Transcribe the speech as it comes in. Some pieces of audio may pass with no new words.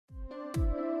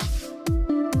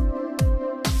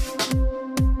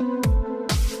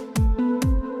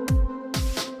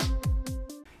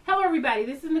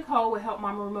everybody, this is Nicole with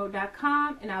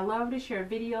Helpmamaremote.com, and I love to share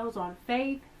videos on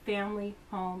faith, family,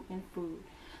 home, and food.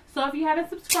 So if you haven't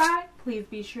subscribed, please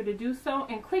be sure to do so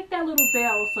and click that little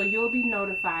bell so you'll be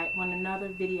notified when another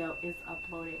video is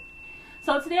uploaded.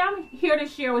 So today I'm here to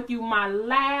share with you my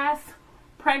last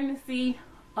pregnancy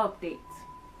updates.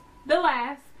 The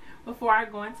last before I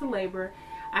go into labor.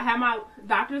 I had my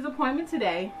doctor's appointment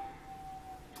today,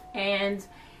 and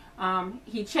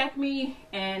he checked me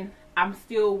and I'm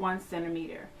still 1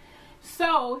 centimeter.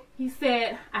 So he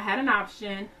said I had an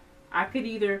option. I could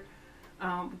either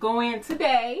go in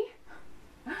today,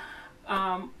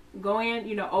 go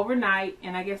in, overnight,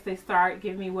 and I guess they start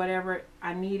giving me whatever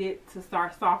I needed to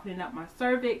start softening up my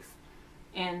cervix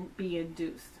and be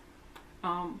induced.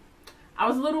 I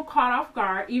was a little caught off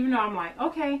guard, even though I'm like,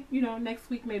 okay, next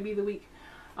week may be the week.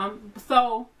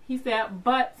 So he said,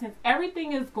 but since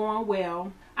everything is going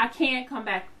well, I can't come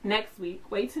back next week.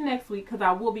 Wait till next week, because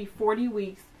I will be 40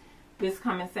 weeks this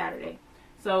coming Saturday.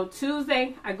 So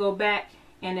Tuesday I go back,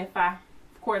 and if I,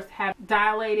 of course, have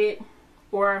dilated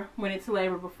or went into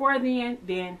labor before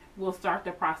then we'll start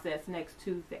the process next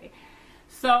Tuesday.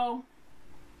 So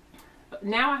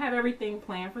now I have everything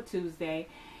planned for Tuesday.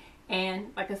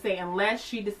 And like I say, unless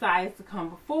she decides to come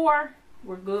before,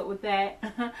 we're good with that.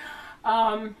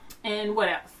 And what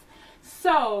else?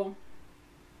 So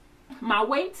my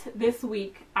weight this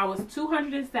week, I was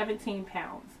 217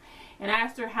 pounds. And I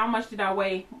asked her how much did I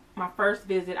weigh my first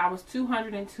visit. I was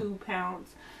 202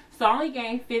 pounds. So I only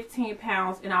gained 15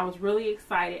 pounds, and I was really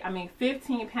excited. I mean,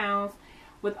 15 pounds.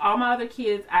 With all my other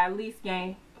kids, I at least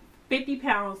gained 50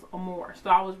 pounds or more. So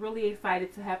I was really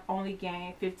excited to have only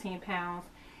gained 15 pounds.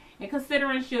 And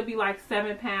considering she'll be like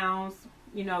 7 pounds,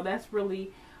 that's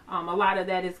really, a lot of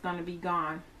that is going to be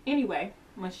gone anyway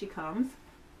when she comes.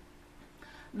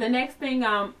 The next thing,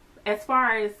 as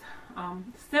far as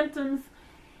symptoms,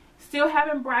 still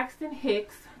having Braxton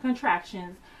Hicks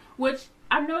contractions, which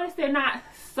I've noticed they're not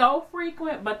so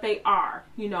frequent, but they are,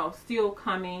 still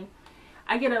coming.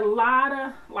 I get a lot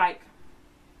of like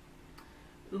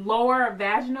lower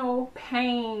vaginal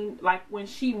pain. Like when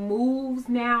she moves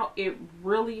now, it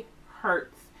really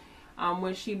hurts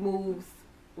when she moves.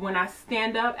 When I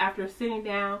stand up after sitting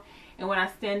down, and when I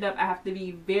stand up, I have to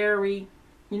be very,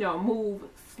 move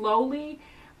slowly,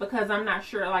 because I'm not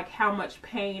sure like how much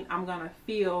pain I'm gonna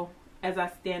feel as I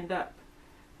stand up.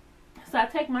 So I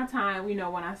take my time,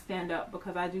 when I stand up,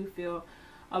 because I do feel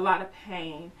a lot of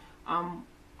pain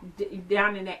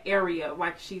down in that area,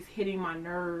 like she's hitting my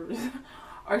nerves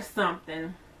or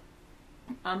something.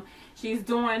 She's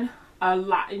doing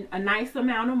a nice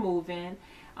amount of moving,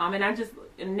 and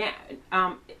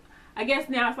I guess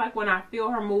now it's like when I feel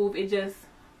her move, it just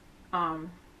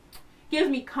gives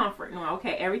me comfort.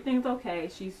 Okay, everything's okay.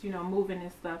 She's moving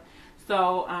and stuff.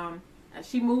 So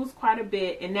she moves quite a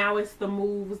bit, and now it's the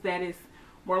moves that is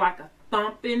more like a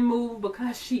thumping move,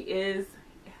 because she is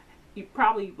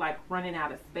probably like running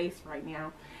out of space right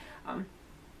now.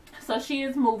 So she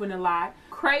is moving a lot.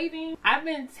 Craving, I've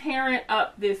been tearing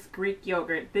up this Greek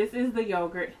yogurt. This is the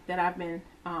yogurt that I've been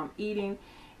eating,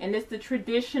 and it's the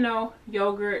traditional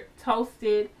yogurt,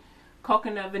 toasted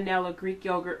coconut vanilla Greek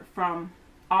yogurt from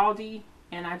Aldi,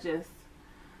 and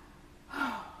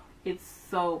it's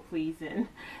so pleasing.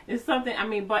 It's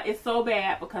something, but it's so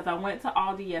bad because I went to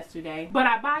Aldi yesterday. But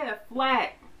I buy a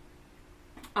flat.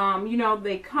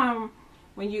 They come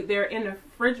when they're in the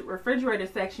refrigerator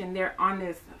section. They're on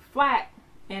this flat,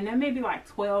 and there may be like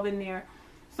 12 in there.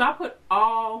 So I put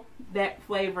all that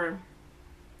flavor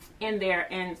in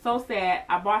there, and so sad.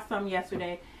 I bought some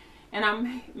yesterday, and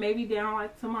I'm maybe down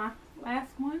like to my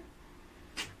last one.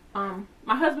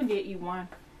 My husband did eat one,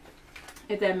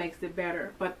 if that makes it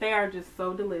better, but they are just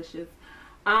so delicious.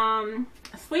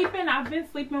 Sleeping, I've been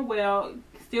sleeping well,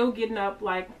 still getting up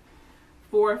like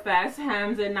 4 or 5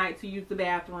 times at night to use the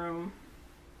bathroom.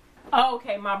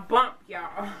 Okay, my bump,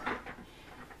 y'all.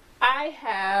 I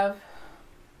have,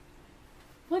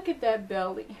 look at that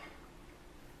belly.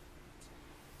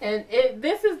 And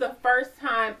this is the first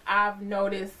time I've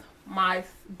noticed my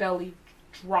belly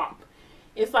drop.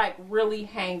 It's like really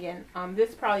hanging.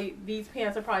 These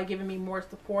pants are probably giving me more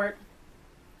support,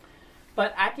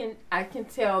 but I can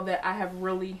tell that I have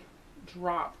really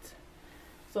dropped.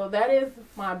 So that is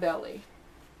my belly.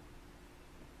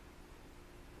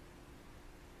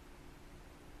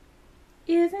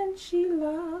 Isn't she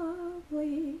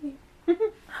lovely?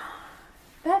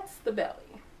 That's the belly.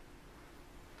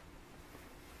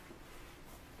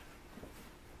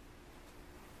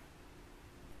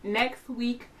 Next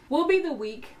week will be the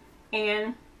week,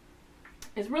 and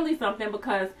it's really something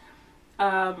because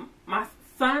my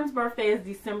son's birthday is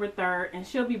December 3rd, and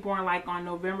she'll be born like on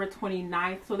November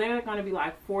 29th. So they're going to be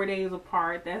like 4 days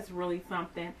apart. That's really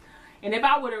something. And if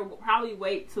I would have probably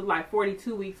wait to like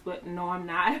 42 weeks, but no, I'm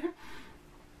not.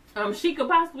 She could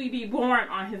possibly be born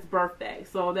on his birthday.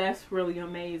 So that's really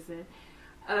amazing.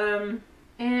 And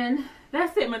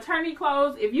that's it. Maternity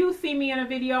clothes. If you see me in a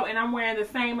video and I'm wearing the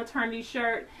same maternity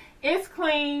shirt, it's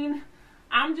clean.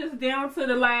 I'm just down to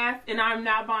the last, and I'm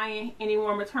not buying any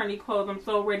more maternity clothes. I'm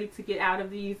so ready to get out of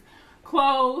these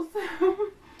clothes.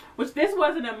 Which this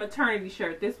wasn't a maternity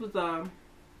shirt. This was a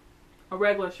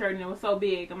regular shirt, and it was so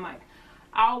big. I'm like,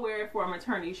 I'll wear it for a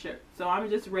maternity shirt. So I'm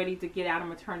just ready to get out of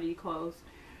maternity clothes.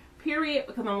 Period.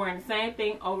 Because I'm wearing the same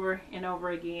thing over and over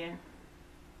again.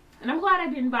 And I'm glad I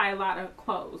didn't buy a lot of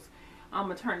clothes.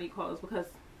 Maternity clothes. Because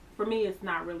for me, it's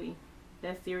not really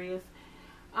that serious.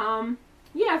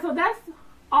 Yeah, so that's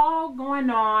all going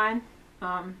on.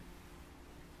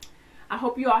 I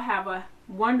hope you all have a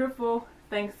wonderful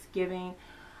Thanksgiving.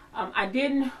 I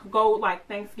didn't go like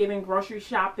Thanksgiving grocery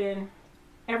shopping.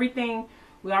 Everything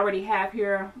we already have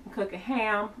here. I'm cooking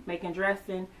ham, making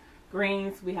dressing,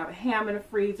 greens. We have a ham in the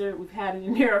freezer. We've had it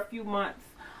in there a few months.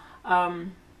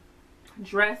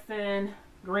 Dressing,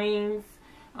 greens.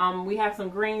 We have some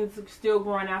greens still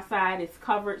growing outside. It's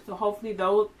covered, so hopefully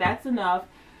that's enough.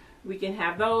 We can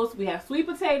have those. We have sweet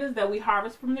potatoes that we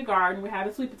harvest from the garden. We're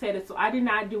having sweet potatoes. So I did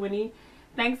not do any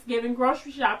Thanksgiving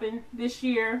grocery shopping this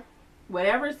year.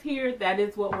 Whatever's here, that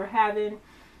is what we're having.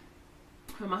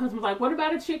 And my husband's like, what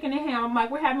about a chicken and ham? I'm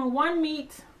like, we're having one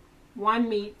meat. One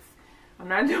meat. I'm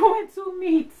not doing two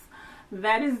meats.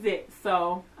 That is it.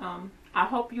 So I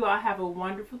hope you all have a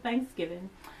wonderful Thanksgiving.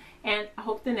 And I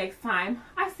hope the next time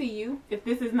I see you, if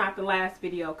this is not the last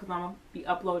video, because I'm going to be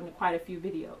uploading quite a few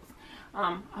videos.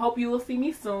 I hope you will see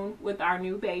me soon with our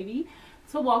new baby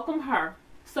to welcome her.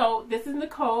 So this is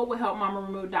Nicole with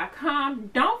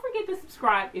Helpmamaremote.com. Don't forget to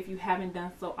subscribe if you haven't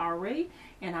done so already.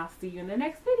 And I'll see you in the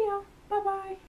next video. Bye-bye.